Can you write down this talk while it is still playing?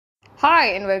Hi,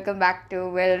 and welcome back to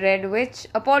Well Read Witch,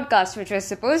 a podcast which was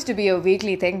supposed to be a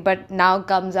weekly thing but now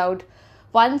comes out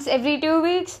once every 2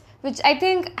 weeks, which I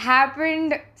think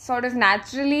happened sort of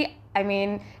naturally. I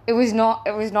mean, it was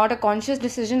not a conscious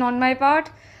decision on my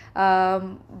part,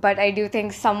 but I do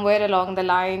think somewhere along the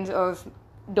lines of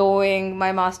doing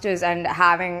my masters and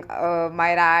having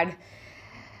my rad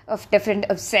of different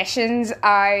obsessions,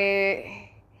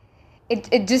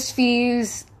 it just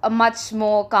feels a much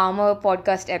more calmer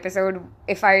podcast episode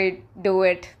if I do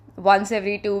it once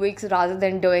every 2 weeks rather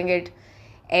than doing it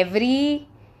every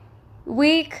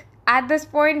week at this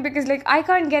point, because I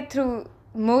can't get through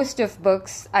most of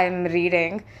books I'm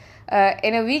reading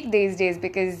in a week these days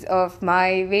because of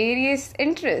my various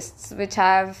interests, which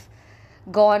have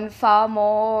gone far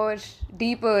more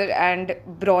deeper and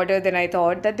broader than I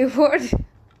thought that they would.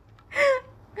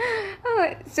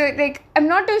 So, I'm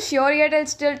not too sure yet. I'll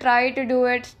still try to do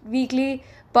it weekly.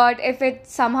 But if it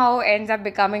somehow ends up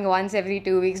becoming once every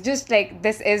 2 weeks, just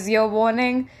this is your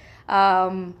warning.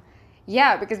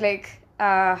 Yeah, because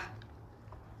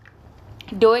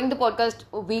doing the podcast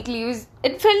weekly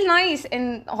it felt nice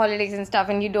in holidays and stuff,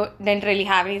 and you didn't really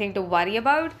have anything to worry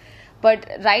about. But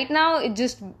right now,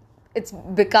 it's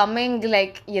becoming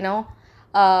sort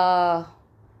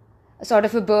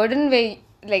of a burden where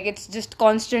it's just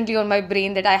constantly on my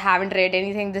brain that I haven't read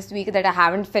anything this week, that I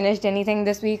haven't finished anything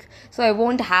this week, so I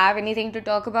won't have anything to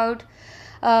talk about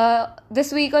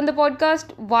this week on the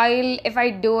podcast. While if I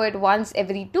do it once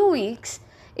every 2 weeks,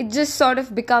 it just sort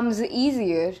of becomes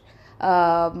easier.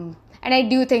 And I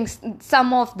do think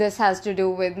some of this has to do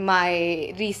with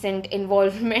my recent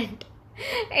involvement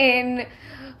in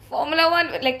Formula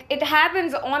One. It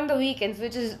happens on the weekends,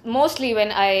 which is mostly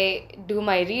when I do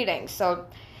my reading. So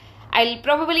I'll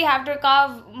probably have to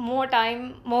carve more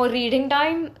reading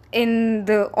time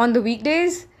on the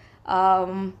weekdays.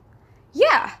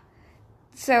 Yeah.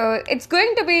 So it's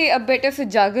going to be a bit of a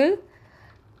juggle.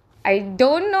 I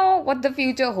don't know what the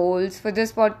future holds for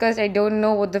this podcast. I don't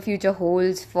know what the future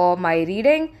holds for my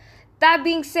reading. That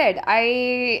being said,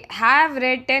 I have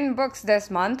read 10 books this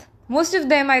month. Most of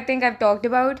them I think I've talked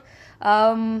about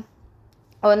on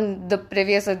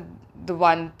the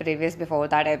one previous before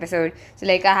that episode. So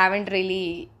I haven't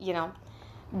really,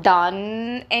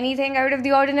 done anything out of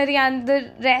the ordinary, and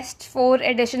the rest 4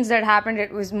 editions that happened,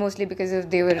 it was mostly because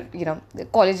they were, the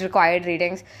college required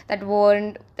readings that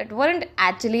weren't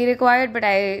actually required, but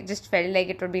I just felt like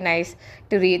it would be nice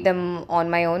to read them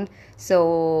on my own.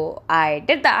 So I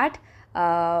did that.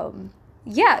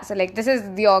 Yeah, so this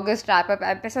is the August wrap-up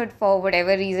episode. For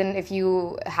whatever reason, if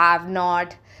you have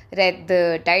not read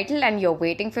the title and you're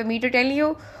waiting for me to tell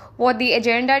you what the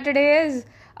agenda today is,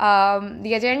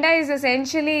 the agenda is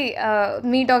essentially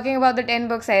me talking about the 10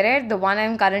 books I read, the one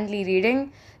I'm currently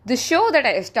reading, the show that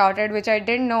I started, which I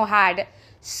didn't know had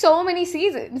so many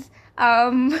seasons.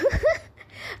 I'm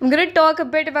going to talk a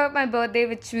bit about my birthday,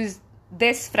 which was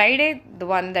this Friday, the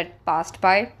one that passed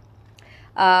by.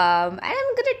 And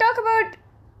I'm going to talk about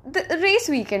the race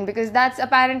weekend, because that's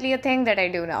apparently a thing that I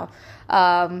do now.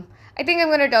 I think I'm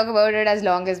going to talk about it as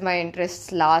long as my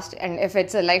interests last. And if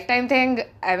it's a lifetime thing,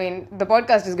 I mean, the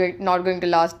podcast is not going to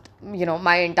last,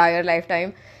 my entire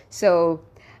lifetime. So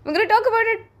I'm going to talk about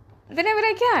it whenever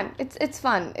I can. It's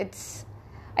fun.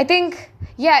 I think,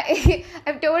 yeah,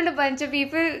 I've told a bunch of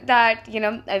people that,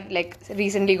 I've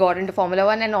recently got into Formula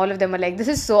One, and all of them are like, this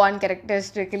is so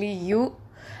uncharacteristically you.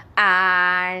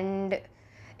 And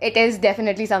it is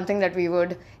definitely something that we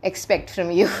would expect from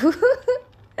you.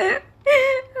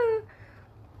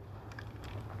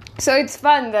 So it's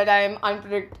fun that I'm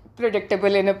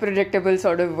unpredictable in a predictable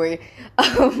sort of way.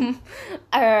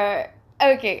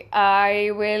 Okay,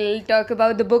 I will talk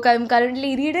about the book I'm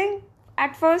currently reading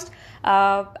at first.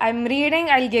 I'll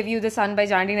Give You the Sun by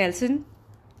Jandy Nelson.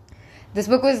 This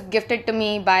book was gifted to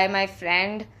me by my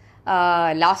friend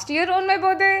last year on my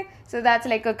birthday. So that's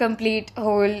a complete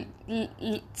whole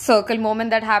circle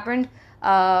moment that happened.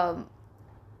 I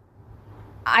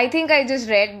think I just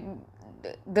read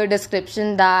the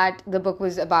description that the book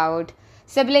was about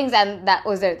siblings, and that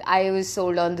was it. I was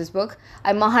sold on this book.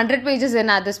 I'm 100 pages in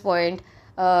at this point.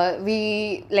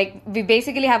 We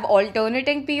basically have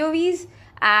alternating POVs,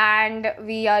 and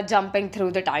we are jumping through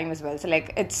the time as well. So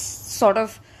it's sort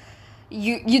of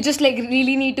you just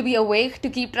really need to be awake to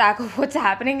keep track of what's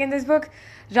happening in this book,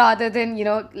 rather than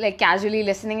casually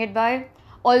listening it by.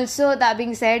 Also, that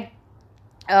being said,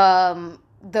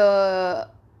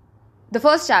 the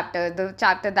first chapter, the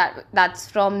chapter that's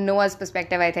from Noah's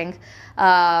perspective, I think,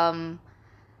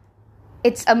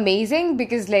 it's amazing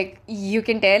because you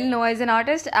can tell Noah is an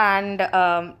artist, and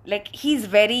he's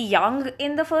very young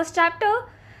in the first chapter,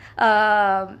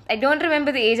 I don't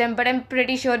remember the age, but I'm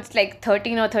pretty sure it's like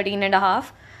 13 or 13 and a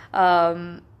half.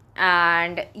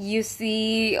 And you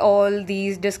see all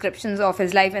these descriptions of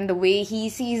his life and the way he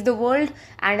sees the world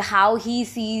and how he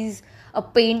sees a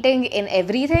painting in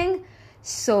everything.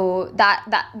 So that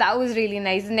was really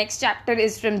nice. The next chapter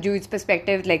is from Jude's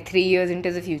perspective, like 3 years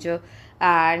into the future.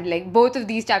 And like both of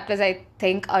these chapters I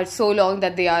think are so long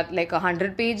that they are like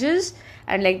 100 pages,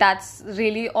 and like that's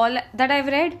really all that I've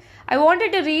read. I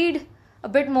wanted to read a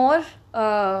bit more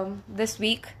this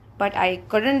week, but I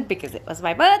couldn't because it was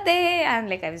my birthday, and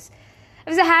like I was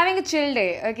having a chill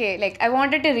day. Okay, like I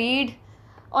wanted to read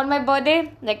on my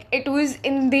birthday. Like it was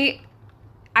in the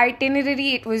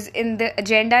itinerary, it was in the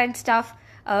agenda and stuff.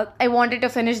 I wanted to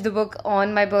finish the book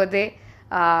on my birthday,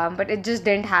 but it just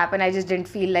didn't happen. I just didn't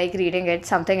feel like reading it.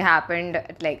 Something happened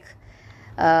at like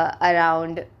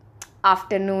around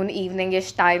afternoon,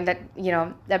 evening-ish time that,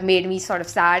 that made me sort of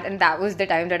sad, and that was the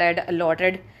time that I had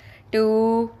allotted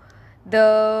to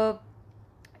the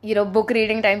book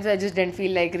reading times. I just didn't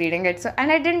feel like reading it, so,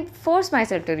 and I didn't force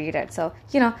myself to read it. So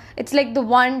it's like the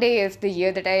one day of the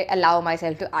year that I allow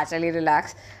myself to actually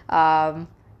relax.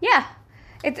 Yeah,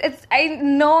 it's I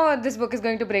know this book is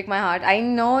going to break my heart. I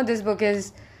know this book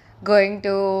is going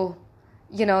to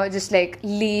just like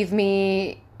leave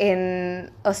me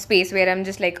in a space where I'm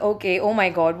just like, okay, oh my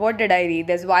god, what did I read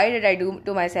this? Why did I do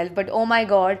to myself? But oh my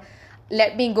god,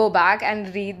 let me go back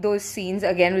and read those scenes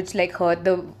again, which like hurt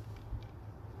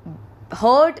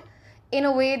in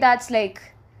a way that's like,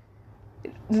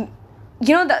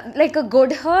 like a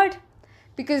good hurt.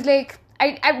 Because like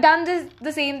I've done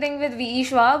the same thing with V.E.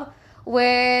 Schwab,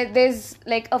 where there's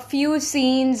like a few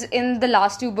scenes in the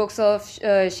last two books of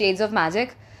Shades of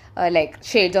Magic, like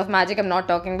Shades of Magic. I'm not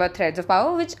talking about Threads of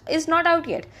Power, which is not out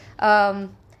yet.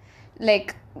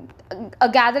 Like A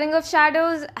Gathering of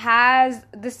Shadows has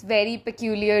this very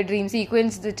peculiar dream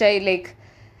sequence which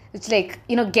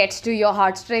gets to your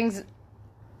heartstrings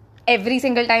every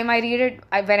single time I read it.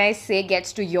 When I say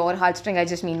gets to your heartstring, I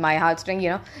just mean my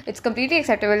heartstring. It's completely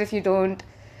acceptable if you don't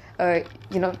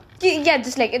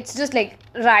it's just like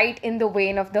right in the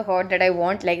vein of the hurt that I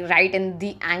want, like right in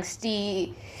the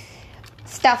angsty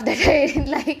stuff that I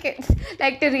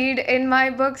like to read in my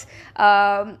books.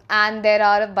 And there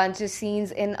are a bunch of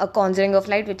scenes in A Conjuring of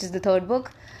Light, which is the third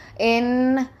book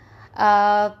in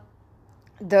the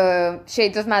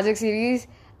Shades of Magic series.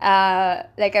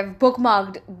 Like I've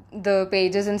bookmarked the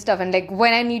pages and stuff, and like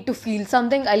when I need to feel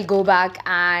something, I'll go back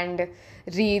and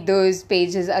read those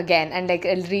pages again, and like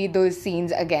I'll read those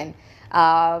scenes again.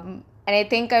 And I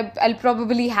think I'll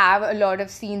probably have a lot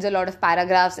of scenes, a lot of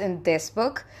paragraphs in this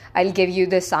book, I'll Give You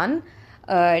the Sun,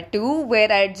 too,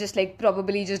 where I'd just like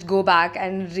probably just go back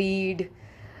and read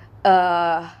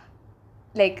the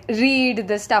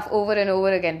stuff over and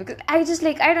over again, because I just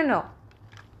like, I don't know,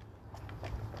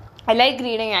 I like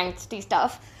reading angsty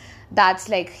stuff. That's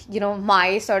like,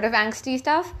 my sort of angsty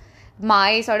stuff.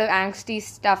 My sort of angsty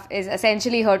stuff is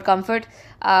essentially hurt comfort.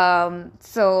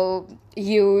 So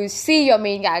you see your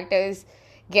main characters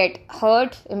get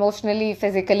hurt emotionally,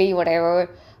 physically, whatever.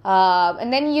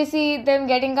 And then you see them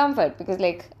getting comfort, because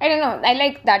like, I don't know, I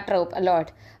like that trope a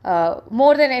lot.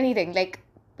 More than anything. Like,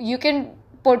 you can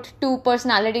put two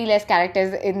personality-less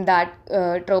characters in that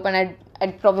trope, and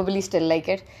I'd probably still like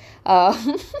it.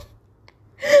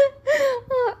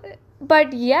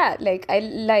 But yeah, like I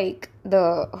like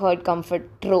the hurt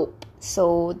comfort trope.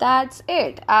 So that's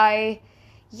it. I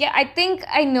think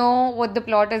I know what the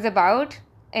plot is about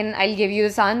in I'll Give You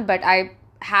the Sun, but I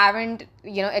haven't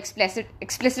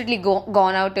explicitly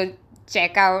gone out to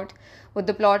check out what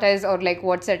the plot is or like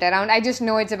what's it around. I just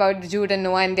know it's about Jude and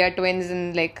Noah, and they're twins,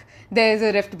 and like there's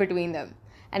a rift between them,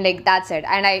 and like that's it.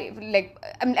 And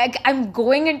I'm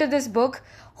going into this book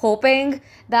hoping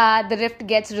that the rift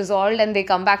gets resolved and they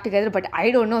come back together, but I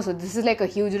don't know. So this is like a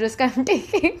huge risk I'm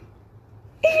taking.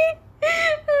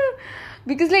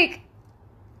 Because like,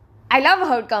 I love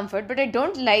hurt comfort, but I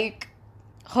don't like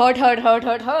hurt.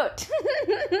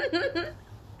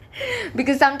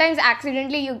 Because sometimes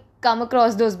accidentally you come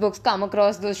across those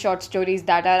short stories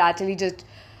that are actually just,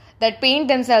 that paint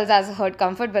themselves as hurt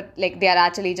comfort, but like they are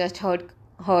actually just hurt,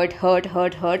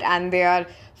 and they are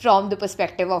from the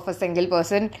perspective of a single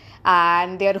person,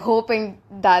 and they're hoping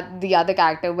that the other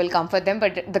character will comfort them,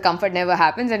 but the comfort never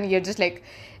happens, and you're just like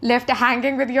left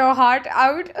hanging with your heart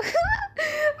out,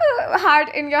 heart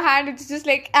in your hand. It's just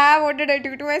like, what did I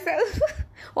do to myself?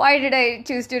 Why did I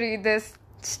choose to read this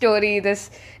story, this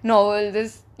novel,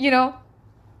 this,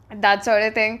 that sort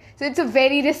of thing. So it's a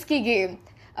very risky game,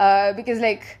 because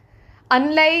like,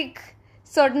 unlike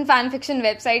certain fanfiction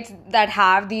websites that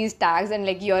have these tags and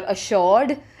like you're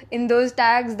assured in those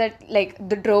tags that like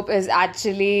the trope is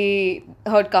actually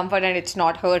hurt, comfort, and it's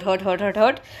not hurt, hurt, hurt, hurt,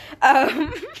 hurt.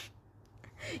 Um,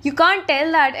 you can't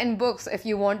tell that in books if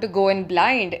you want to go in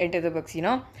blind into the books,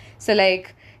 So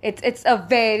like it's a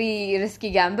very risky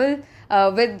gamble.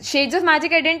 With Shades of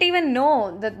Magic, I didn't even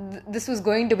know that this was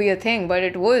going to be a thing, but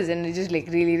it was, and I just like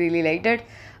really, really liked it.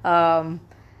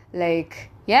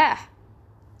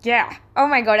 Yeah. Oh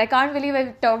my god, I can't believe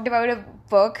I talked about a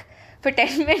book for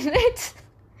 10 minutes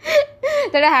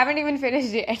that I haven't even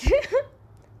finished yet.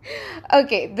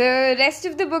 Okay, the rest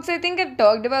of the books, I think I've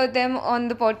talked about them on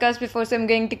the podcast before, so I'm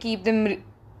going to keep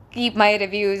my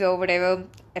reviews or whatever,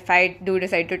 if I do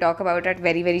decide to talk about it,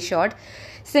 very, very short.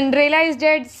 Cinderella is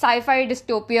Dead, sci-fi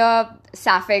dystopia,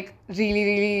 sapphic, really,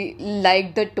 really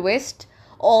liked the twist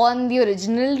on the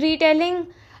original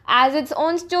retelling. As its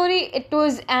own story, it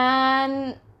was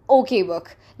an okay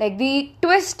book. Like, the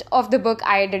twist of the book,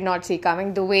 I did not see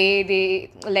coming. The way the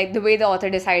author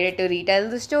decided to retell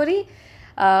the story.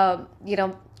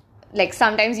 Like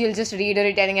sometimes you'll just read a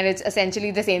retelling and it's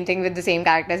essentially the same thing with the same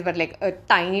characters, but like a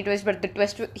tiny twist. But the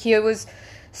twist here was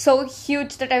so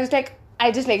huge that I was like,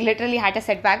 I just like literally had to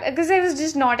sit back because I was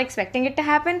just not expecting it to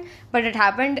happen. But it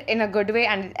happened in a good way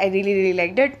and I really, really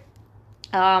liked it.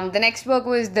 The next book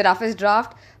was The Roughest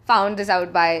Draft. Found this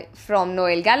out from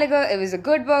Noel Gallagher. It was a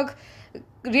good book.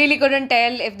 Really couldn't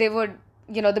tell if they would,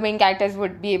 the main characters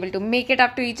would be able to make it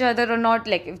up to each other or not.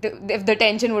 Like if the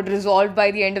tension would resolve by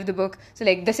the end of the book. So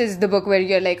like this is the book where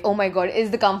you're like, oh my god,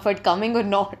 is the comfort coming or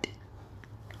not?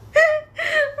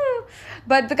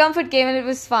 But the comfort came and it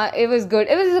was fun. It was good.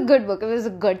 It was a good book. It was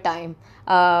a good time.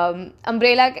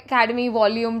 Umbrella Academy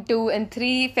Volume 2 and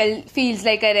 3 feels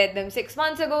like I read them 6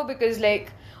 months ago because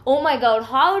like, oh my god,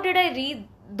 how did I read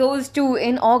those two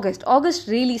in August? August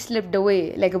really slipped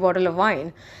away like a bottle of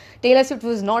wine. Taylor Swift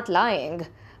was not lying.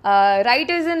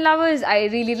 Writers and Lovers, I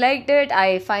really liked it.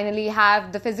 I finally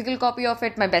have the physical copy of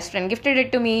it. My best friend gifted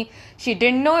it to me. She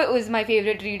didn't know it was my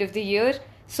favorite read of the year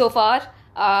so far.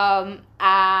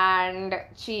 And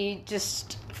she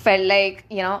just felt like,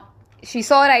 she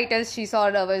saw writers, she saw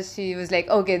lovers. She was like,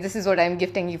 okay, this is what I'm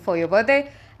gifting you for your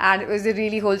birthday. And it was a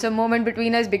really wholesome moment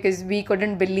between us because we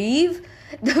couldn't believe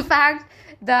the fact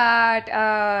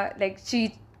that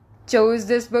she chose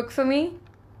this book for me.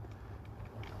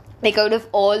 Like out of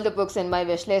all the books in my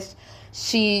wish list,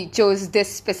 she chose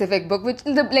this specific book, which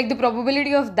the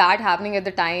probability of that happening at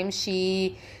the time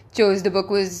she chose the book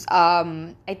was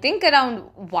I think around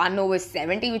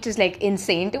 1/70, which is like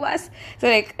insane to us. So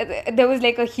like there was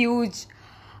like a huge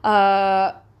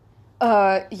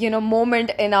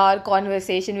moment in our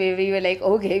conversation where we were like,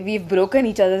 okay, we've broken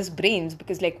each other's brains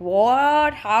because like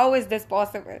how is this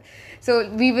possible? So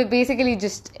we were basically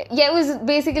it was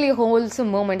basically a wholesome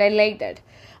moment. I liked it.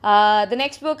 The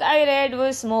next book I read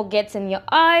was Smoke Gets in Your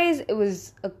Eyes. It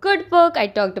was a good book. I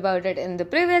talked about it in the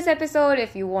previous episode.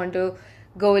 If you want to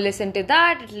go listen to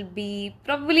that, it'll be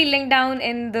probably linked down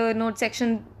in the note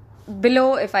section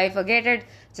below. If I forget it,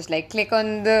 just like click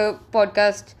on the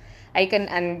podcast icon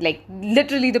and like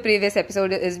literally the previous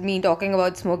episode is me talking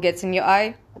about Smoke Gets in Your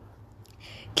Eye.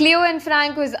 Cleo and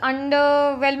Frank was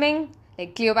underwhelming.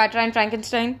 Like Cleopatra and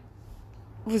Frankenstein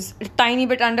was a tiny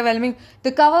bit underwhelming.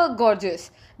 The cover, gorgeous.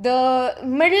 The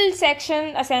middle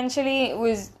section essentially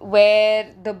was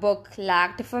where the book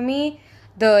lacked for me.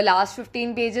 The last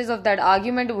 15 pages of that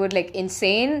argument were like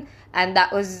insane, and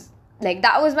that was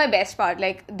my best part.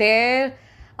 Like their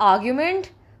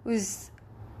argument was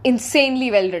insanely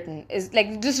well written. Is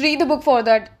like just read the book for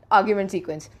that argument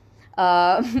sequence.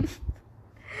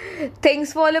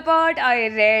 Things Fall Apart I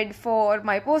read for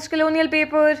my post-colonial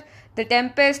paper. The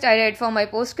Tempest I read for my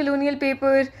post-colonial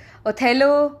paper.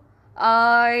 Othello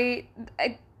I've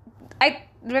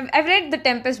read The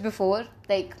Tempest before,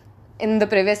 like in the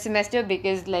previous semester,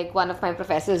 because like one of my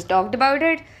professors talked about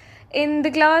it in the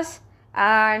class,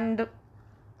 and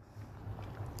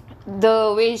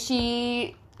the way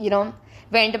she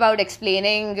went about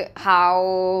explaining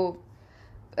how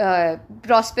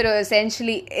Prospero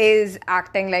essentially is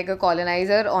acting like a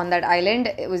colonizer on that island,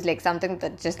 it was like something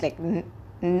that just like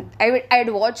I'd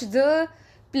watched the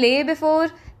play before,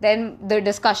 then the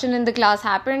discussion in the class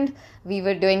happened. We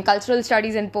were doing cultural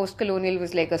studies and post-colonial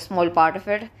was like a small part of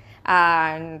it,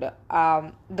 and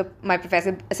my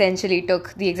professor essentially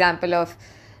took the example of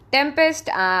Tempest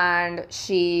and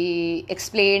she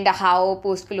explained how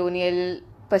post-colonial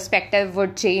perspective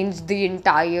would change the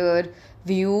entire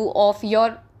view of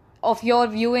your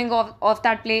viewing of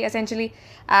that play essentially.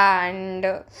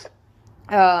 And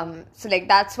so like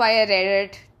that's why I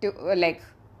read it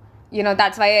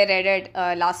that's why I read it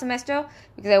last semester,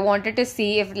 because I wanted to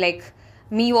see if like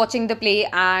me watching the play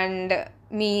and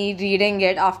me reading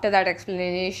it after that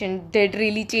explanation did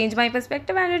really change my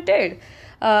perspective, and it did.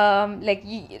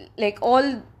 Like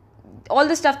all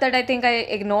the stuff that I think I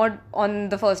ignored on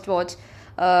the first watch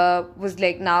was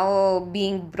like now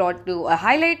being brought to a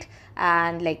highlight.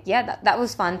 And like, yeah, that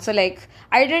was fun. So like,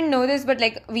 I didn't know this, but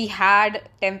like, we had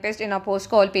Tempest in our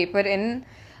post-call paper in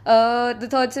the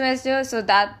third semester. So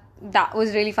that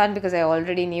was really fun because I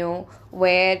already knew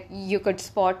where you could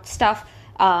spot stuff.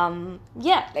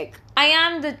 Yeah, like, I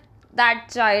am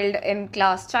that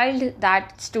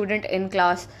student in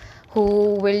class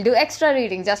who will do extra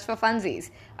reading just for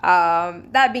funsies.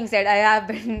 That being said, I have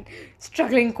been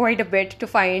struggling quite a bit to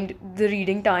find the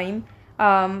reading time.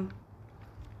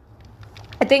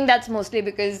 I think that's mostly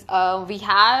because we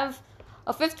have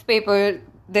a fifth paper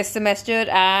this semester,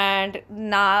 and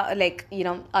now, like,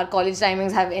 our college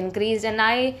timings have increased, and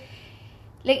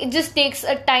it just takes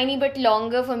a tiny bit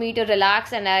longer for me to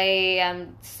relax, and I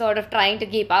am sort of trying to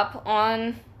keep up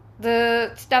on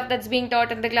the stuff that's being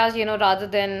taught in the class, rather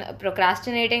than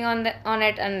procrastinating on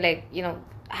it, and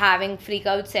having freak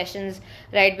out sessions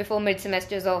right before mid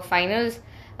semesters or finals,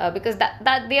 because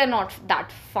that they are not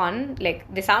that fun.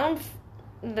 Like, they sound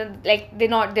they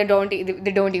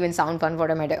don't even sound fun. What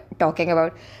am I talking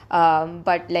about?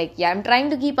 But like, yeah, I'm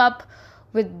trying to keep up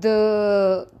with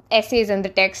the essays and the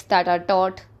texts that are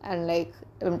taught, and like,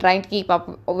 I'm trying to keep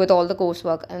up with all the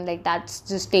coursework, and like, that's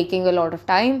just taking a lot of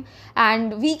time.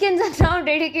 And weekends are now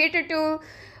dedicated to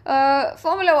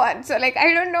Formula One, so like,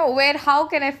 I don't know how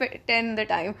can I fit in the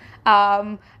time.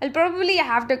 I'll probably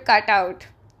have to cut out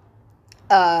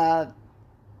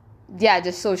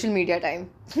just social media time.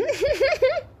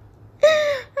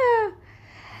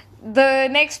 The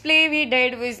next play we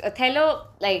did was Othello.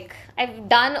 Like, I've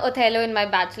done Othello in my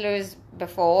bachelor's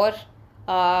before,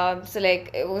 so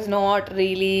like, it was not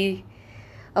really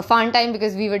a fun time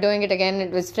because we were doing it again.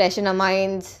 It was fresh in our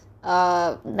minds.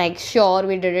 Like, sure,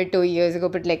 we did it 2 years ago,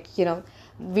 but like,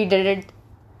 we did it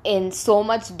in so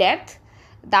much depth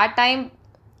that time.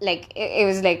 Like, it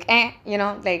was like,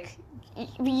 like,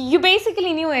 you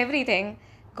basically knew everything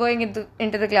going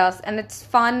into the class, and it's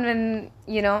fun when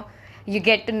you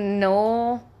get to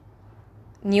know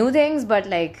new things, but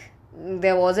like,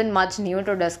 there wasn't much new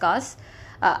to discuss.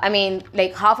 I mean,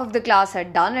 like, half of the class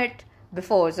had done it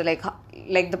before, so like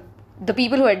the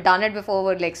people who had done it before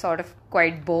were like sort of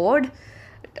quite bored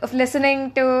of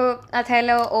listening to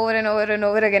Othello over and over and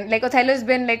over again. Like, Othello's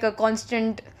been like a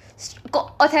constant.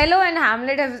 Othello and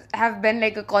Hamlet have been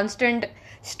like a constant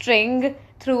string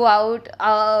throughout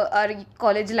our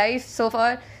college life so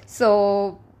far.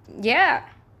 So yeah,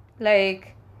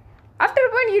 like, after a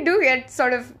point you do get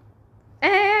sort of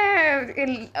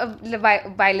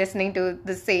by listening to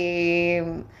the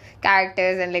same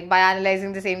characters, and like, by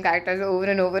analyzing the same characters over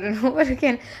and over and over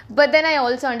again. But then I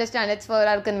also understand it's for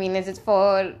our convenience. It's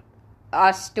for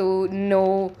us to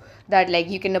know that like,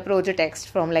 you can approach a text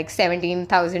from like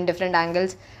 17,000 different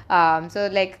angles. So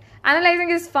like, analyzing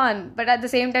is fun, but at the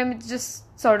same time, it just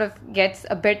sort of gets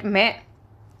a bit meh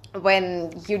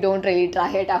when you don't really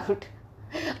try it out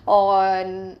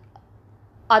on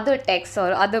other texts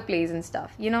or other plays and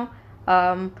stuff,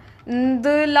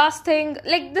 The last thing,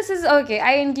 like, this is okay,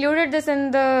 I included this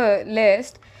in the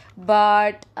list,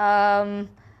 but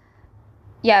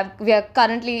yeah, we are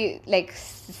currently like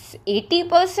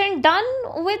 80% done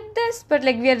with this, but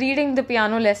like, we are reading the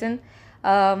piano lesson.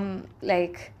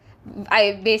 Like,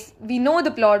 we know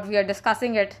the plot, we are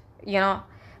discussing it, we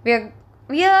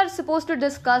are supposed to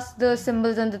discuss the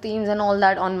symbols and the themes and all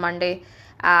that on Monday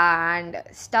and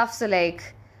stuff, so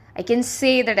like, I can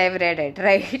say that I've read it,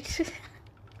 right?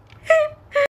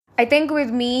 I think with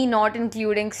me not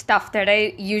including stuff that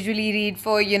I usually read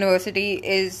for university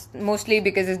is mostly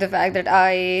because of the fact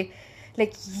that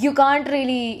you can't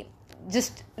really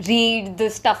just read the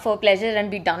stuff for pleasure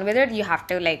and be done with it. You have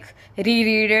to like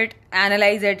reread it,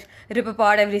 analyze it, rip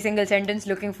apart every single sentence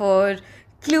looking for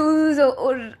clues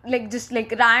or like just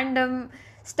like random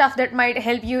stuff that might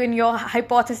help you in your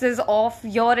hypothesis of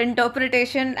your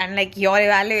interpretation and like your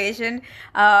evaluation.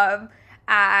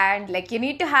 And like, you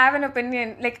need to have an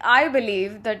opinion. Like, I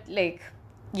believe that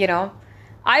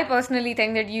I personally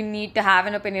think that you need to have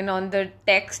an opinion on the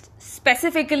text,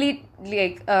 specifically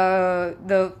like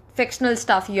the fictional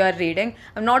stuff you are reading.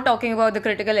 I'm not talking about the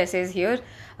critical essays here.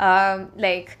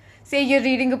 Like, say you're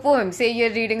reading a poem, say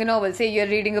you're reading a novel, say you're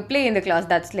reading a play in the class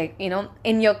that's like,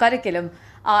 in your curriculum.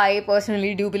 I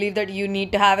personally do believe that you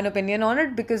need to have an opinion on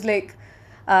it because like,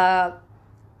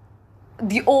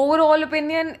 the overall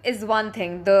opinion is one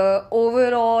thing. The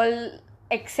overall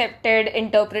accepted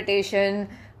interpretation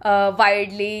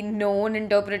widely known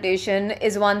interpretation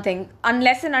is one thing.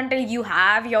 Unless and until you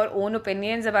have your own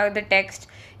opinions about the text,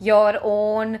 your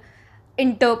own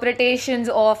interpretations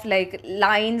of like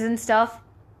lines and stuff,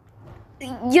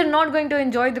 you're not going to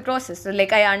enjoy the process. So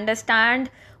like I understand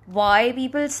why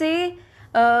people say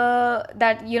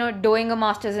that doing a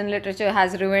master's in literature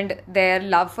has ruined their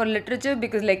love for literature,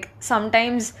 because like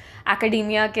sometimes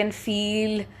academia can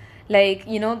feel like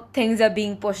things are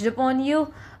being pushed upon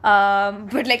you,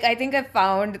 but like I think I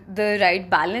found the right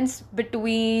balance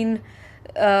between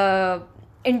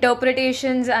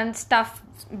interpretations and stuff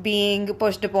being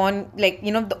pushed upon, like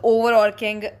the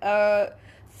overarching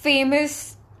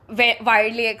famous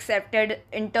widely accepted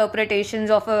interpretations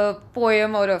of a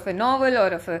poem or of a novel or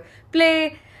of a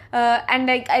play, and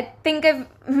like I think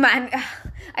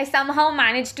I somehow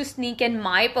managed to sneak in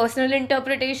my personal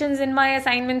interpretations in my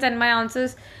assignments and my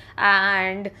answers,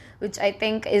 and which I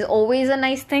think is always a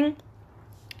nice thing.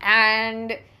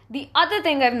 And the other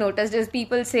thing I've noticed is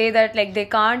people say that like they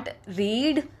can't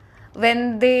read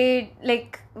when they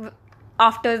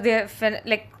after they're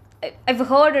like I've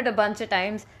heard it a bunch of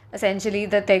times, essentially,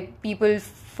 that like people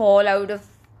fall out of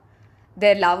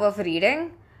their love of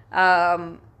reading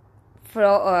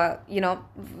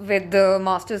with the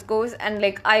master's course. And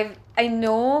like I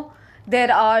know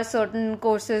there are certain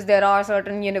courses, there are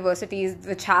certain universities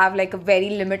which have like a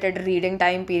very limited reading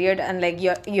time period, and like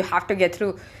you have to get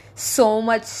through so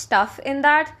much stuff in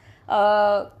that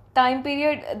time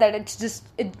period that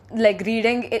like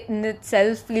reading it in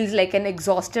itself feels like an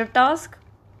exhaustive task.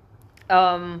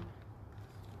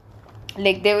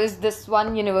 Like there was this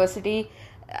one university,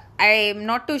 I'm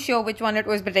not too sure which one it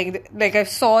was, but like I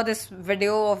saw this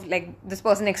video of like this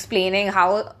person explaining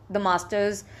how the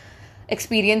master's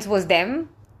experience was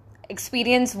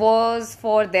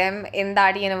for them in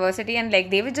that university. And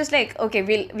like they were just like,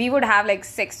 okay, we would have like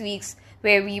 6 weeks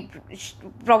where we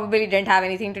probably didn't have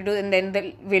anything to do, and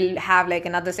then we'll have like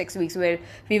another 6 weeks where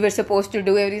we were supposed to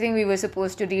do everything. We were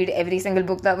supposed to read every single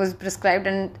book that was prescribed,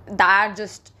 and that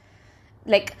just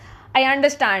like I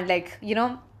understand, like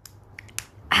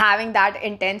having that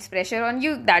intense pressure on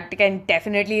you, that can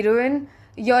definitely ruin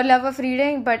your love of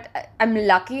reading. But I'm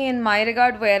lucky in my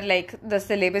regard, where like the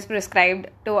syllabus prescribed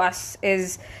to us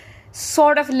is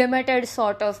sort of limited,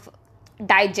 sort of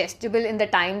digestible in the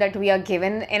time that we are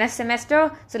given in a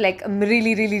semester. So like I'm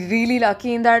really, really, really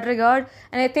lucky in that regard.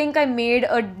 And I think I made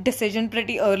a decision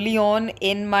pretty early on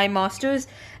in my master's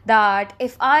that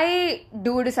if I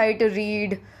do decide to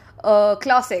read a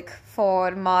classic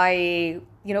for my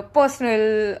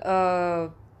personal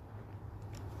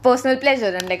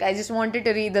pleasure, and like I just wanted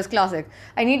to read this classic,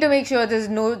 I need to make sure there's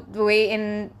no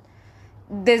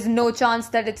chance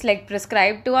that it's like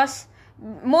prescribed to us.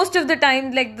 Most of the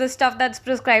time, like the stuff that's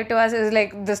prescribed to us is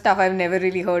like the stuff I've never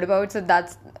really heard about, so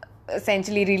that's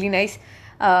essentially really nice.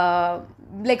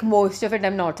 Like most of it,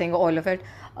 I'm not saying all of it,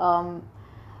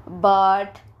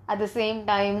 but at the same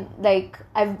time, like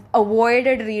I've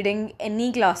avoided reading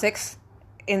any classics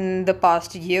in the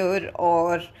past year,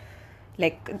 or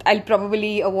like I'll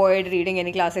probably avoid reading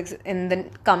any classics in the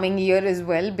coming year as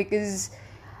well, because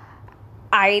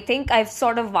I think I've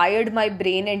sort of wired my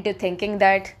brain into thinking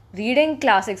that reading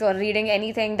classics or reading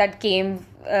anything that came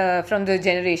from the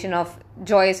generation of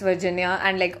Joyce, Virginia,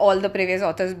 and like all the previous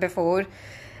authors before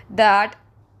that,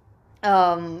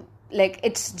 like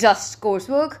it's just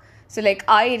coursework. So like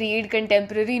I read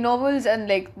contemporary novels and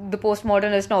like the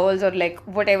postmodernist novels, or like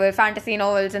whatever fantasy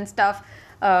novels and stuff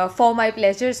for my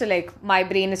pleasure. So like my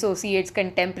brain associates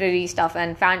contemporary stuff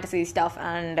and fantasy stuff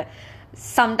and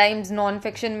sometimes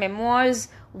non-fiction memoirs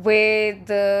with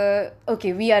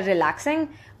we are relaxing.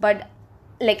 But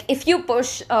like if you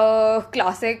push a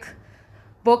classic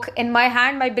book in my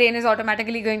hand, my brain is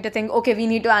automatically going to think, okay, we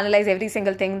need to analyze every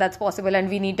single thing that's possible, and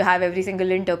we need to have every single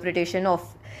interpretation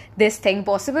of this thing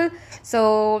possible.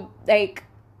 So like,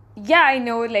 yeah, I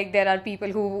know like there are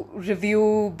people who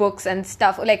review books and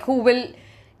stuff, like who will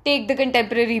take the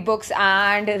contemporary books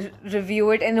and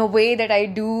review it in a way that I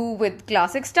do with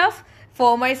classic stuff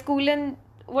for my school and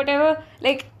whatever.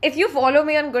 Like if you follow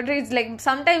me on Goodreads, like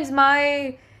sometimes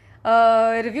my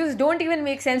reviews don't even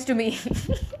make sense to me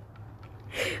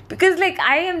because like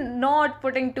I am not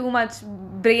putting too much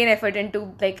brain effort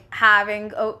into like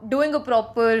doing a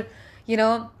proper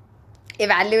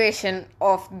evaluation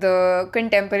of the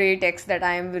contemporary text that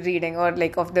I am reading, or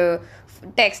like of the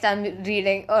text I'm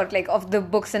reading, or like of the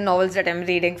books and novels that I'm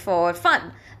reading for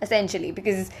fun, essentially,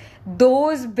 because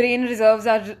those brain reserves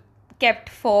are kept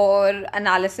for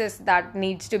analysis that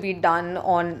needs to be done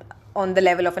on the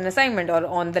level of an assignment, or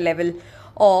on the level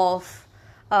of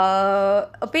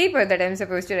a paper that I'm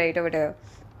supposed to write or whatever.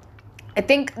 I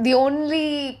think the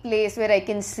only place where I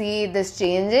can see this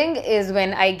changing is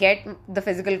when I get the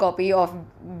physical copy of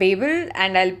Babel,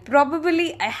 and I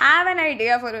have an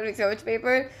idea for a research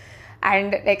paper,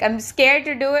 and like I'm scared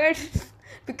to do it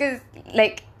because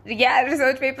like yeah,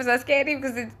 research papers are scary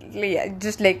because it's yeah,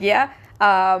 just like yeah,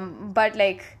 but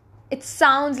like it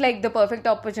sounds like the perfect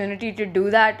opportunity to do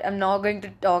that. I'm not going to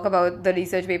talk about the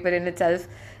research paper in itself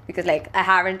because like I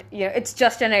haven't, it's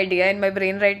just an idea in my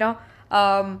brain right now.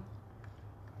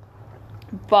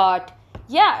 But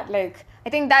yeah, like I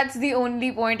think that's the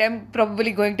only point I'm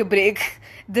probably going to break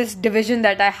this division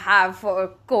that I have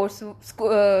for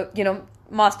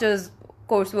master's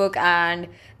coursework and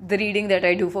the reading that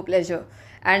I do for pleasure.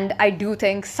 And I do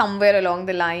think somewhere along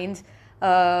the lines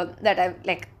that I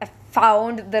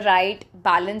found the right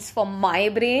balance for my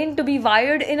brain to be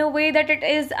wired in a way that it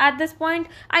is at this point.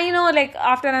 I like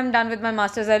after I'm done with my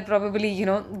masters, I'll probably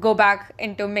go back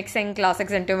into mixing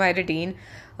classics into my routine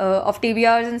of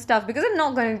TBRs and stuff, because I'm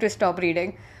not going to stop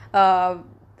reading.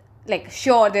 Like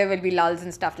sure, there will be lulls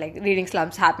and stuff, like reading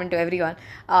slumps happen to everyone,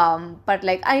 but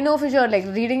like I know for sure like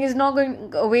reading is not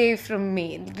going away from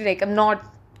me. Like I'm not,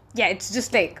 yeah, it's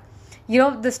just like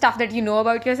the stuff that you know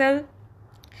about yourself.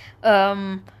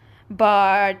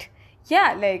 But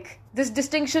yeah, like this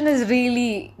distinction is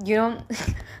really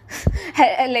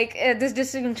this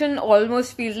distinction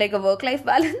almost feels like a work-life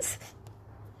balance.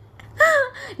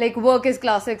 Like work is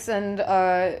classics and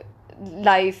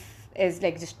life is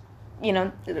like just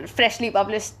freshly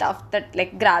published stuff that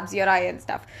like grabs your eye and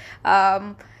stuff.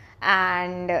 And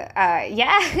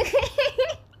yeah.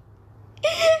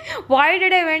 Why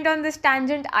did I went on this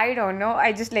tangent? I don't know.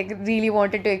 I just like really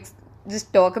wanted to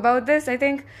just talk about this, I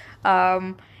think.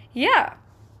 Yeah,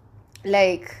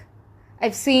 like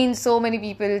I've seen so many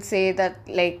people say that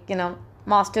like doing a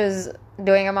master's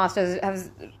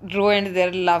has ruined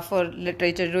their love for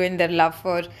literature, ruined their love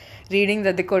for reading,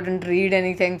 that they couldn't read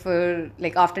anything for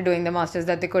like after doing the masters,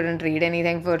 that they couldn't read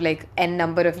anything for like n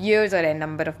number of years or n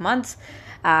number of months.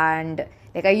 And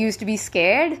like I used to be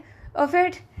scared of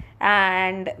it,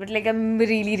 but like I'm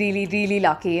really really really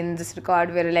lucky in this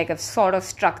regard, where like I've sort of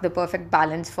struck the perfect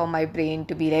balance for my brain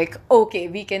to be like, okay,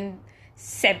 we can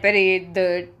separate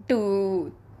the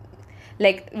two.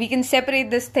 Like we can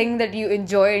separate this thing that you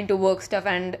enjoy into work stuff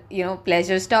and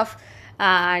pleasure stuff.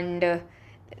 And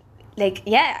like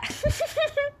yeah.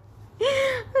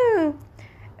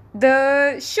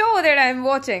 The show that I'm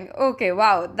watching, okay,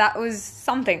 wow, that was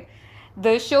something.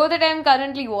 The show that I'm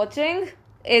currently watching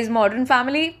is Modern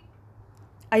Family.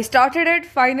 I started it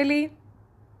finally.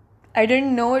 I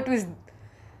didn't know it was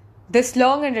this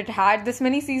long and it had this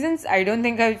many seasons. I don't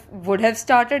think I would have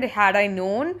started had I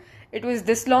known it was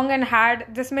this long and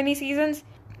had this many seasons.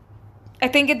 I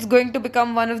think it's going to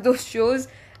become one of those shows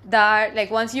that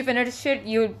like once you finish it,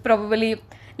 you'll probably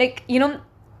like people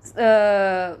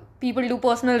do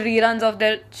personal reruns of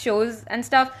their shows and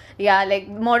stuff. Yeah, like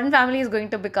Modern Family is going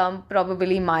to become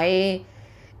probably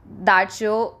that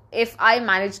show if I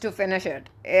manage to finish it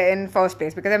in first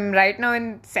place, because I'm right now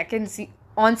in second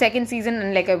season,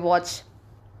 and like I watch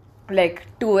like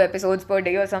 2 episodes per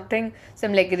day or something, so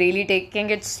I'm like really taking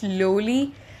it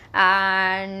slowly.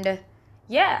 And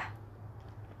yeah,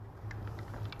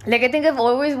 like I think I've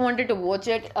always wanted to watch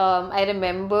it. I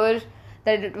remember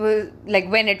that it was like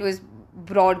when it was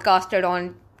broadcasted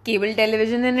on cable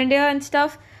television in India and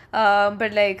stuff.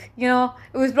 But like it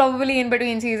was probably in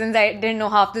between seasons. I didn't know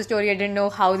half the story. I didn't know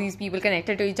how these people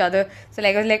connected to each other. So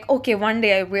like I was like, okay, one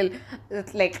day I will.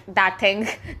 It's like that thing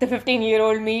the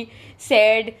 15-year-old me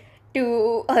said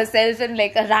to herself in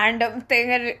like a random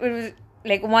thing, and it was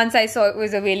like once I saw it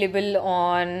was available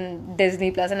on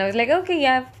Disney Plus, and I was like, okay,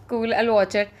 yeah, cool, I'll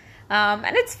watch it.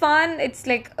 And it's fun. It's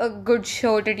like a good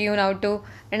show to tune out to,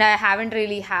 and I haven't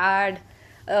really had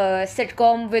a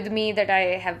sitcom with me that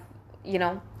I have.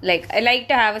 Like I like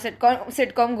to have a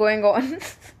sitcom going on.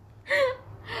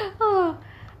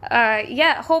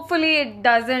 Yeah, hopefully it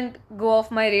doesn't go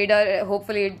off my radar.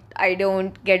 Hopefully I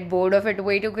don't get bored of it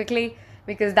way too quickly,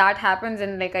 because that happens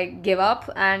and like I give up,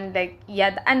 and like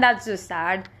yeah, and that's just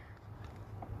sad.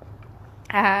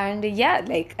 And yeah,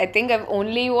 like I think I've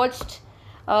only watched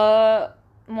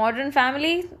Modern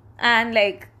Family, and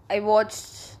like I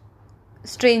watched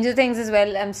Stranger Things as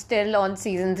well. I'm still on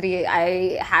season 3.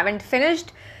 I haven't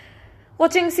finished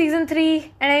watching season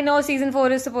 3, and I know season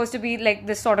 4 is supposed to be like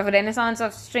this sort of renaissance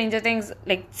of Stranger Things.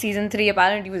 Like season 3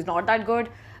 apparently was not that good,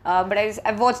 but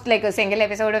I've watched like a single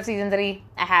episode of season 3.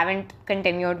 I haven't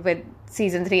continued with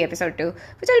season 3 episode 2,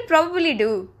 which I'll probably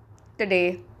do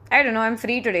today. I don't know, I'm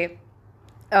free today.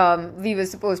 We were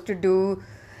supposed to do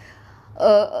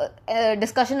a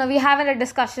discussion, or we're having a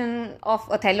discussion of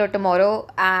Othello tomorrow,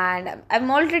 and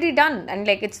I'm already done. And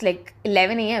like it's like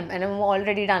 11 a.m. and I'm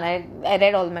already done. I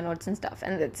read all my notes and stuff,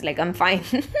 and it's like I'm fine.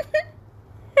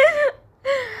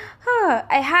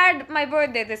 I had my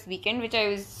birthday this weekend, which I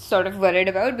was sort of worried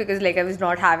about because like I was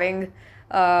not having,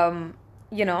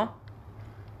 you know,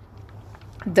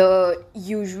 the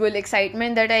usual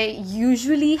excitement that I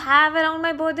usually have around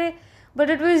my birthday. But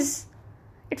it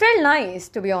felt nice,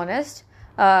 to be honest.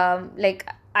 Like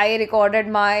I recorded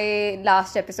my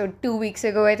last episode 2 weeks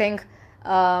ago, I think.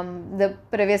 The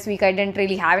previous week I didn't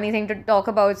really have anything to talk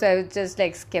about, so I would just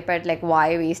like skip it. Like,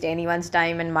 why waste anyone's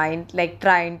time and mind like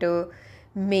trying to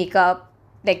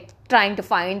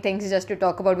find things just to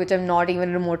talk about which I'm not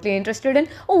even remotely interested in.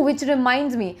 Oh, which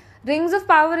reminds me, Rings of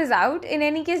Power is out. In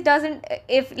any case, doesn't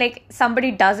if like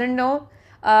somebody doesn't know,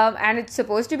 and it's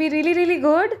supposed to be really really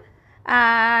good.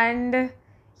 And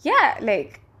yeah,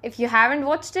 like if you haven't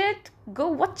watched it, go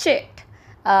watch it.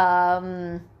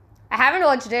 I haven't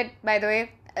watched it, by the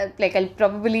way. Like I'll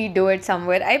probably do it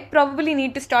somewhere. I probably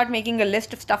need to start making a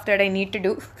list of stuff that I need to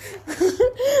do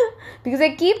because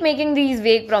I keep making these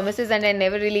vague promises and I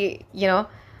never really,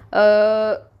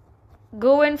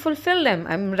 go and fulfill them.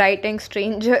 I'm writing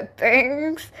Stranger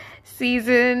Things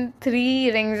season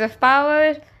 3, Rings of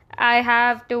Power. I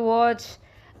have to watch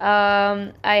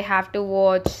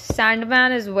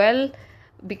Sandman as well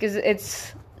because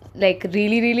it's like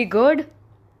really really good.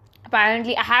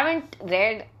 Apparently, I haven't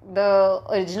read the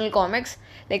original comics.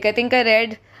 Like, I think I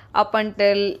read up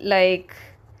until like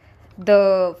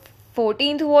the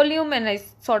 14th volume and I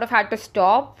sort of had to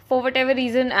stop for whatever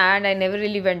reason and I never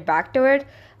really went back to it.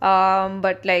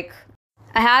 But like,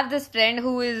 I have this friend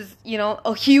who is,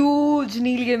 a huge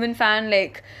Neil Gaiman fan.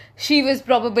 Like, she was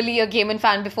probably a Gaiman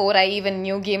fan before I even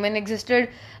knew Gaiman existed.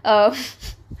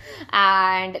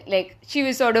 And like she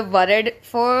was sort of worried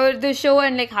for the show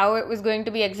and like how it was going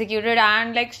to be executed,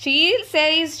 and like she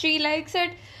says she likes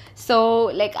it, so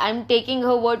like I'm taking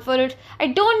her word for it. I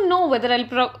don't know whether I'll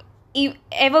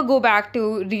ever go back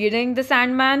to reading The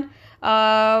Sandman,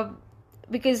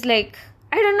 because like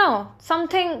I don't know,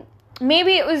 something,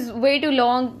 maybe it was way too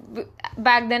long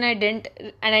back then. I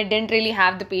didn't really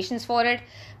have the patience for it.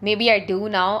 Maybe I do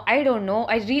now. I don't know.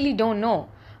 I really don't know.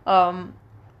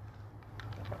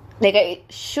 Like I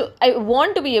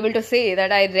want to be able to say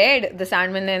that I read The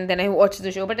Sandman and then I watched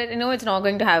the show, but I know it's not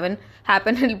going to happen.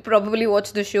 I'll probably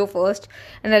watch the show first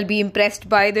and I'll be impressed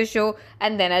by the show,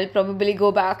 and then I'll probably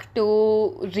go back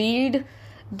to read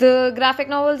the graphic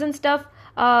novels and stuff.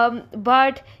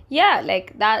 But yeah,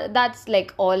 like that's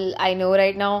like all I know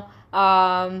right now.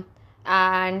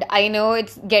 And I know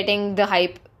it's getting the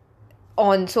hype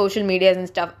on social medias and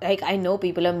stuff. Like I know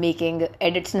people are making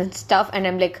edits and stuff, and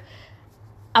I'm like,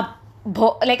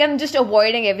 I'm just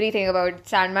avoiding everything about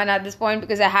Sandman at this point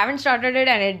because I haven't started it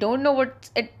and I don't know what's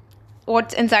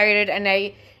inside it, and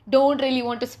I don't really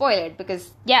want to spoil it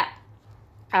because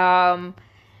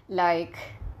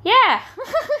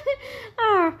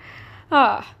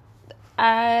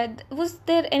was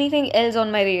there anything else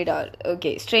on my radar?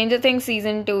 Okay, Stranger Things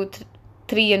season 2,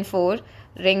 3 and 4,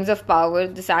 Rings of Power,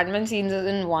 The Sandman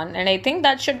season 1, and I think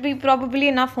that should be probably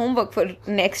enough homework for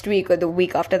next week or the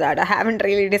week after that. I haven't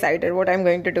really decided what I'm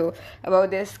going to do about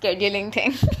this scheduling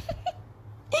thing.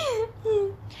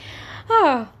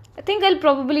 I think I'll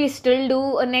probably still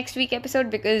do a next week episode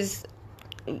because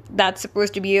that's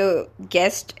supposed to be a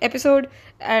guest episode,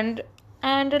 and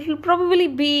it'll probably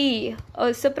be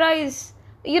a surprise,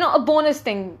 a bonus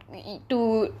thing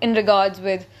in regards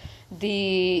with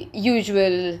the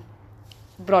usual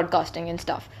broadcasting and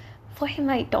stuff. Why am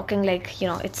I talking like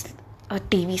it's a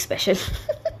TV special?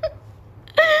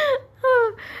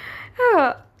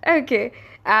 Okay.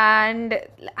 And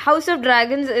House of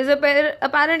Dragons is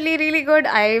apparently really good.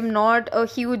 I'm not a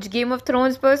huge Game of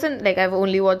Thrones person. Like I've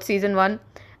only watched season 1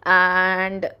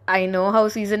 and I know how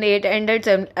season 8 ended,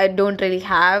 so I don't really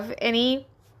have any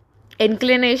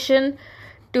inclination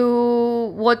to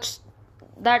watch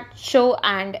that show.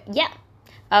 And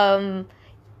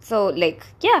so like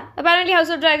apparently House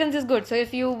of Dragons is good. So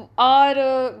if you are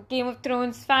a Game of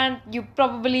Thrones fan, you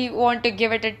probably want to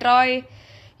give it a try.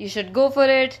 You should go for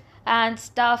it and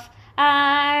stuff.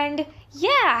 And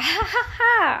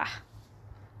my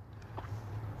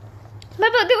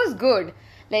birthday was good.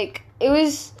 Like it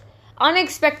was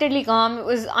unexpectedly calm. It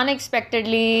was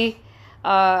unexpectedly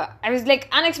I was like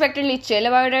unexpectedly chill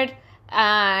about it.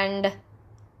 And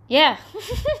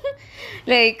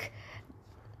like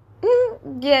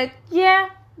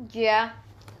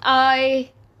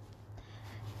I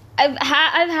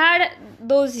I've had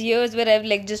those years where I've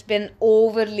like just been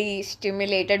overly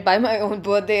stimulated by my own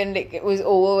birthday and like it was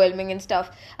overwhelming and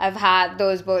stuff. I've had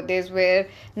those birthdays where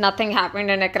nothing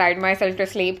happened and I cried myself to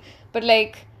sleep. But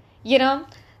like, you know,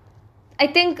 I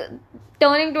think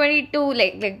turning 22,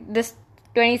 like this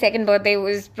 22nd birthday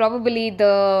was probably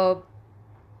the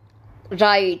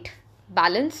right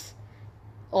balance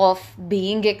of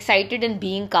being excited and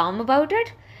being calm about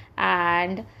it.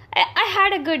 And I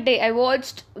had a good day. I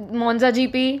watched Monza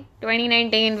GP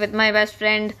 2019 with my best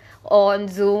friend on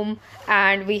Zoom,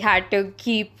 and we had to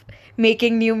keep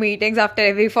making new meetings after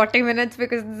every 40 minutes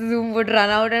because Zoom would run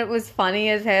out, and it was funny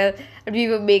as hell. And we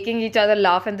were making each other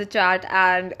laugh in the chat,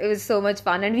 and it was so much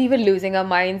fun. And we were losing our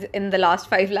minds in the last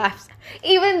 5 laps,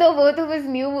 even though both of us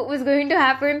knew what was going to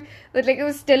happen. But like, it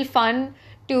was still fun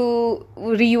to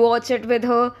rewatch it with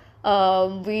her.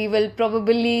 We will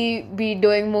probably be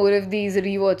doing more of these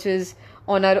rewatches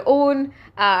on our own,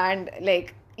 and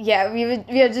like, yeah,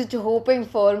 we are just hoping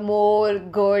for more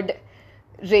good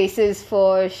races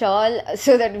for Shawl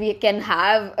so that we can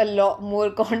have a lot more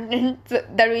content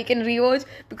that we can rewatch,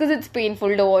 because it's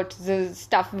painful to watch the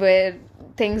stuff where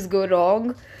things go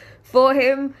wrong for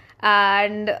him.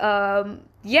 And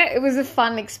yeah, it was a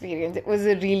fun experience. It was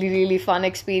a really, really fun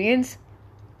experience.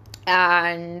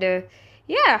 And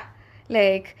yeah,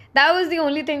 like that was the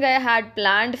only thing I had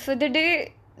planned for the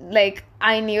day. Like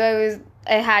I knew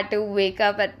I had to wake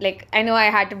up at, like, I know I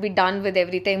had to be done with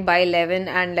everything by 11,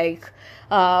 and like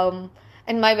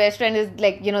and my best friend is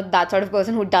like, you know, that sort of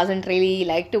person who doesn't really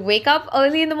like to wake up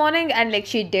early in the morning, and like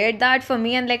she did that for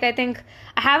me. And like, I think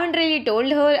I haven't really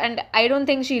told her, and I don't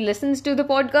think she listens to the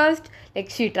podcast. Like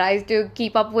she tries to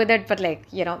keep up with it, but like,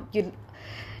 you know,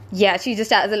 yeah, she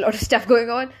just has a lot of stuff going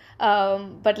on.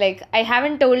 But like, I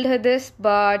haven't told her this,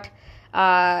 but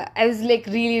I was like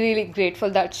really, really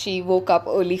grateful that she woke up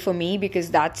early for me, because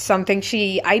that's something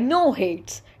I know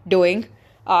hates doing.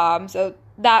 So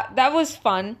that was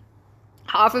fun.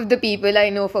 Half of the people I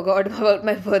know forgot about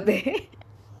my birthday.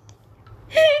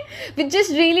 Which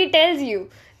just really tells you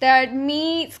that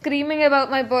me screaming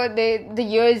about my birthday the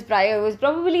years prior was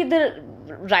probably the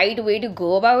right way to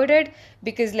go about it,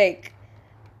 because like,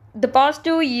 the past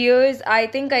 2 years, I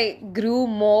think I grew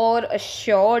more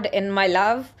assured in my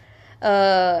love,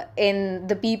 in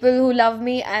the people who love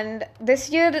me. And this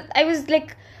year, I was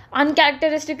like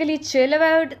uncharacteristically chill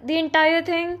about the entire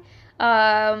thing.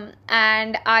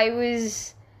 And I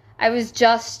was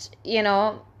just, you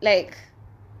know, like,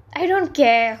 I don't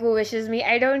care who wishes me.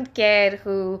 I don't care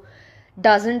who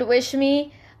doesn't wish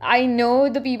me. I know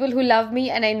the people who love me,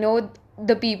 and I know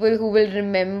the people who will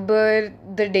remember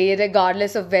the day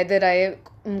regardless of whether I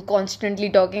am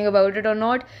constantly talking about it or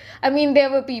not. I mean,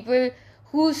 there were people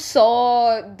who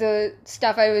saw the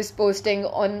stuff I was posting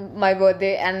on my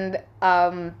birthday, and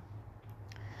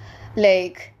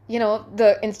like, you know,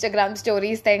 the Instagram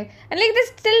stories thing, and like, they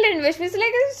still didn't wish me. So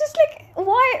like, it's just like,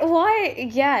 why?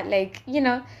 Yeah, like, you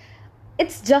know,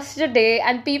 it's just a day,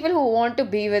 and people who want to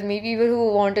be with me, people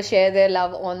who want to share their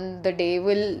love on the day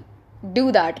will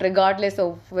do that regardless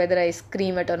of whether I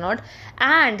scream it or not.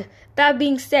 And that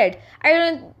being said, I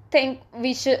don't think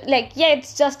we should, like, yeah,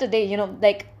 it's just a day, you know,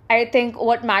 like, I think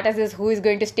what matters is who is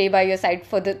going to stay by your side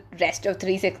for the rest of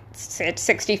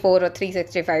 364 or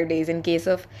 365 days in case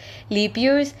of leap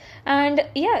years. And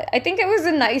yeah, I think it was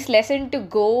a nice lesson to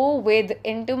go with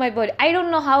into my body. I don't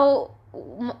know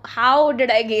how did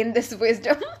I gain this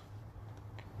wisdom.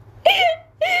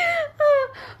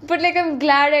 But like, I'm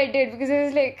glad I did, because it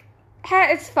was like, hey,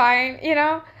 it's fine, you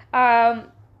know.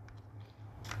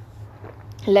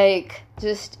 Like,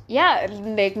 just, yeah,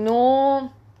 like,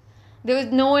 no, there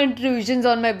was no intrusions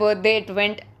on my birthday. It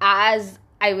went as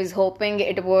I was hoping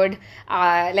it would.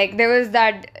 Like, there was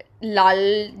that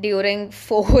lull during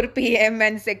 4 p.m.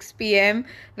 and 6 p.m.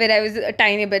 where I was a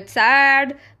tiny bit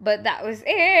sad, but that was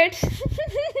it.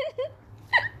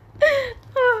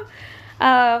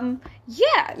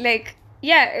 Yeah, like,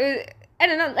 yeah, it was, I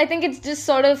don't know, I think it's just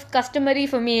sort of customary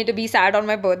for me to be sad on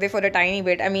my birthday for a tiny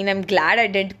bit. I mean, I'm glad I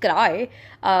didn't cry,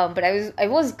 but I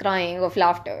was crying of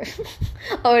laughter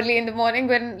early in the morning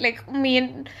when, like, me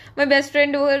and my best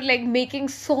friend were, like, making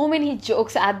so many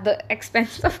jokes at the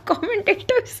expense of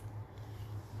commentators.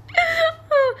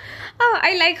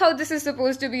 I like how this is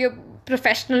supposed to be a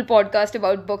professional podcast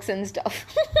about books and stuff.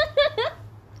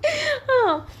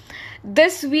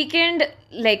 This weekend,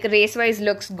 like, race-wise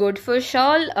looks good for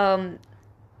Shawl.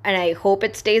 And I hope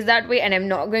it stays that way, and I'm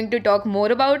not going to talk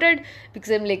more about it because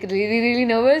I'm like really, really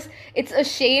nervous. It's a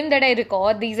shame that I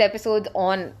record these episodes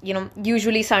on, you know,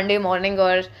 usually Sunday morning,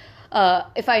 or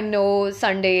if I know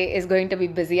Sunday is going to be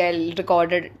busy, I'll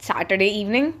record it Saturday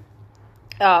evening.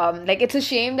 like it's a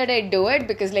shame that I do it,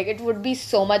 because like it would be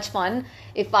so much fun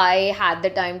if I had the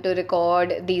time to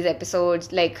record these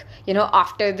episodes, like,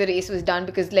 after the race was done,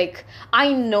 because like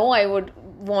I know I would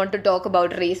want to talk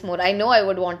about race more. I know I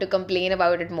would want to complain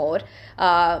about it more.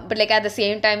 But like at the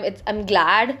same time, I'm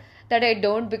glad that I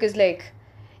don't, because like,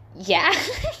 yeah.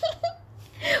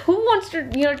 Who wants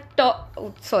to, talk?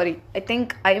 Oh, sorry, I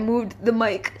think I moved the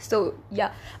mic. So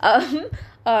yeah,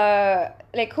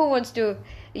 like who wants to?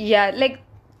 Yeah, like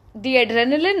the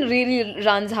adrenaline really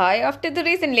runs high after the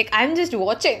race, and like I'm just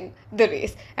watching the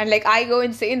race, and like I go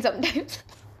insane sometimes.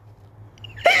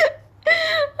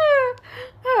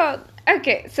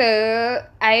 Okay, so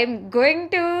I'm going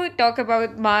to talk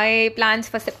about my plans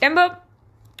for September.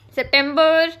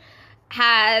 September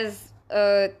has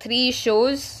 3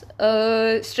 shows: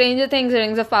 Stranger Things,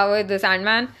 Rings of Power, The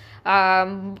Sandman.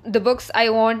 The books I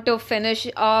want to finish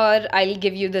are I'll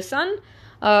Give You the Sun,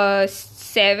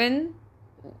 7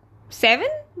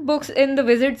 books in the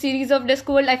Wizard series of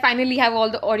Discworld. I finally have all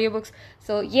the audiobooks,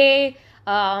 so yay.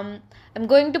 I'm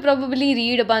going to probably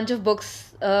read a bunch of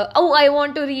books. I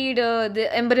want to read the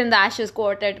Ember in the Ashes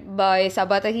Quartet by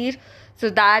Sabaa Tahir. So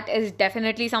that is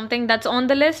definitely something that's on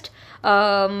the list.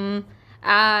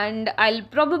 And I'll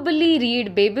probably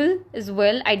read Babel as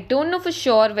well. I don't know for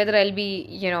sure whether I'll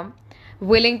be,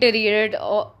 willing to read it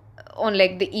on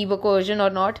like the ebook version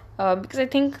or not. Because I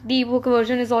think the ebook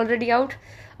version is already out.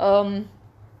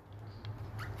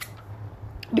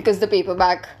 Because the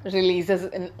paperback releases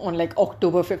on like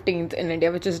October 15th in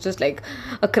India, which is just like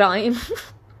a crime.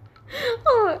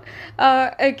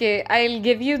 Okay, I'll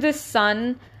Give You the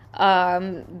Sun,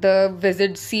 the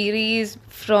Wizard series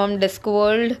from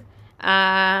Discworld,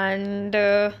 and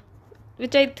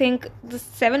which I think the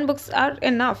 7 books are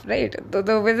enough, right?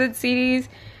 The Wizard series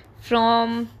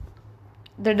from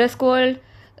the Discworld,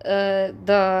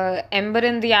 the Ember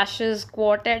in the Ashes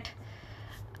Quartet,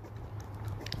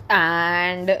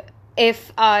 and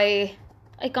if I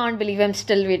can't believe I'm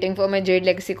still waiting for my Jade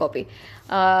Legacy copy.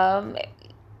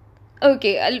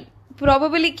 Okay, I'll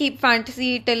probably keep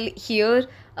fantasy till here.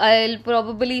 I'll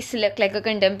probably select like a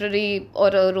contemporary or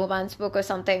a romance book or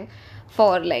something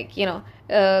for like,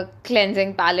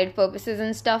 cleansing palette purposes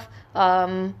and stuff.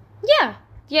 Yeah,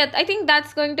 I think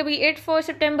that's going to be it for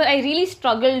September. I really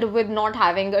struggled with not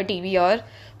having a TBR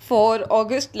for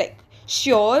August. Like,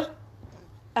 sure,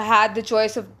 I had the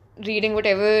choice of reading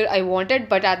whatever I wanted,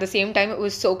 but at the same time, it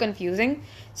was so confusing.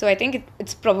 So I think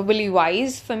it's probably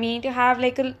wise for me to have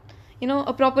like a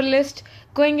proper list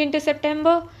going into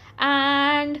September.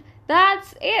 And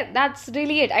that's it. That's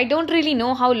really it. I don't really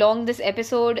know how long this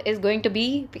episode is going to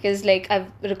be, because like I've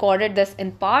recorded this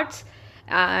in parts,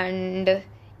 and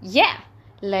yeah,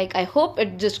 like I hope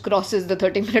it just crosses the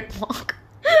 30-minute mark.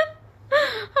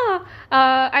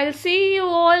 I'll see you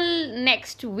all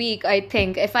next week, I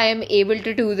think, if I am able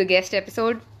to do the guest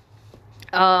episode.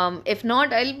 If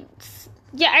not, I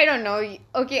don't know.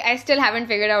 Okay, I still haven't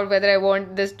figured out whether I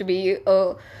want this to be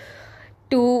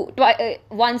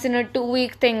once in a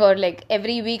 2-week thing or like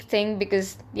every week thing,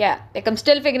 because like I'm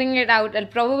still figuring it out. I'll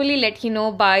probably let you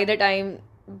know by the time,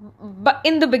 but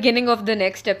in the beginning of the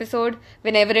next episode,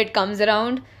 whenever it comes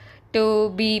around to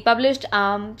be published.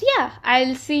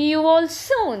 I'll see you all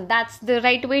soon. That's the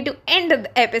right way to end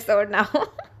the episode now.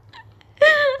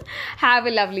 Have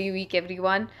a lovely week,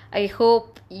 everyone. I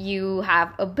hope you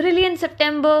have a brilliant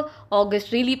September.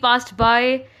 August really passed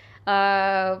by.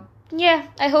 I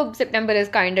hope September is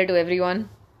kinder to everyone.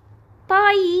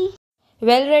 Bye.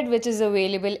 Well Read, which is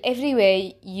available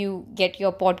everywhere you get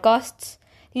your podcasts.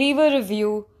 Leave a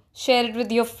review, share it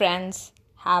with your friends.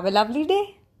 Have a lovely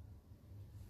day.